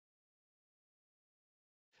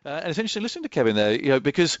And it's interesting listening to Kevin there,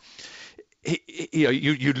 because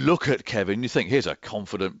you look at Kevin, you think here's a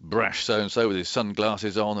confident, brash so and so with his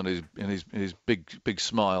sunglasses on and his big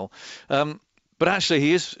smile. But actually,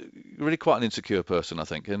 he is really quite an insecure person, I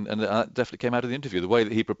think, and that definitely came out of the interview. The way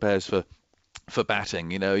that he prepares for batting,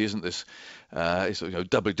 he isn't this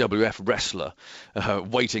WWF wrestler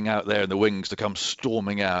waiting out there in the wings to come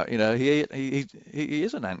storming out. He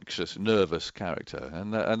is an anxious, nervous character,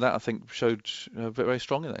 and that I think showed very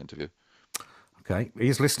strong in that interview. Okay,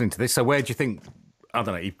 he's listening to this. So where do you think? I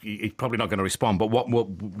don't know. He's probably not going to respond. But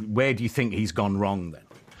where do you think he's gone wrong then?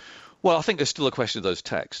 Well, I think there's still a question of those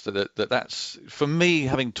texts. That's for me,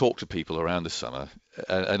 having talked to people around this summer,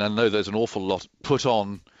 and I know there's an awful lot put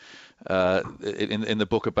on in the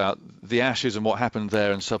book about the Ashes and what happened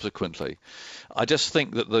there and subsequently. I just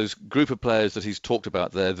think that those group of players that he's talked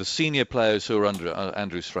about there, the senior players who are under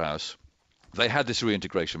Andrew Strauss, they had this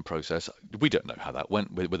reintegration process. We don't know how that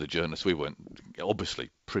went with the journalists. We weren't obviously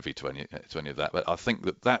privy to any of that. But I think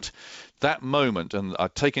that moment, and I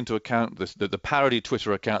take into account the parody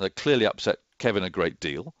Twitter account that clearly upset Kevin a great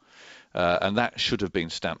deal, and that should have been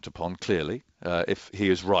stamped upon clearly if he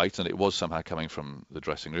is right and it was somehow coming from the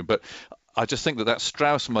dressing room. But I just think that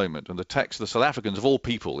Strauss moment and the text, the South Africans of all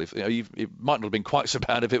people, it might not have been quite so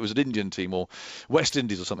bad if it was an Indian team or West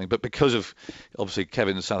Indies or something, but because of obviously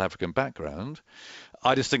Kevin's South African background,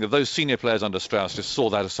 I just think that those senior players under Strauss just saw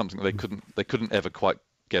that as something they couldn't ever quite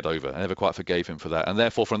get over and never quite forgave him for that. And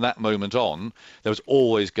therefore, from that moment on, there was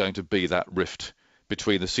always going to be that rift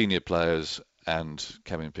between the senior players and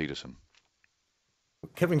Kevin Pietersen.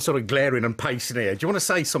 Kevin's sort of glaring and pacing here. Do you want to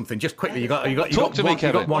say something just quickly? You got Talk to me,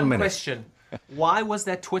 Kevin. You got 1 minute. Question: why was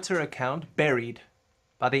their Twitter account buried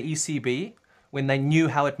by the ECB when they knew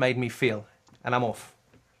how it made me feel? And I'm off.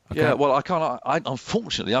 Okay. Yeah, well,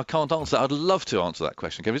 unfortunately, I can't answer that. I'd love to answer that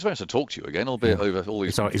question, Kevin. It's very nice to talk to you again, albeit over all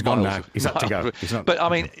these. He's gone now. He's had to go. But I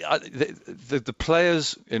mean, the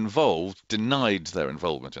players involved denied their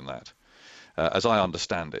involvement in that, as I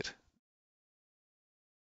understand it.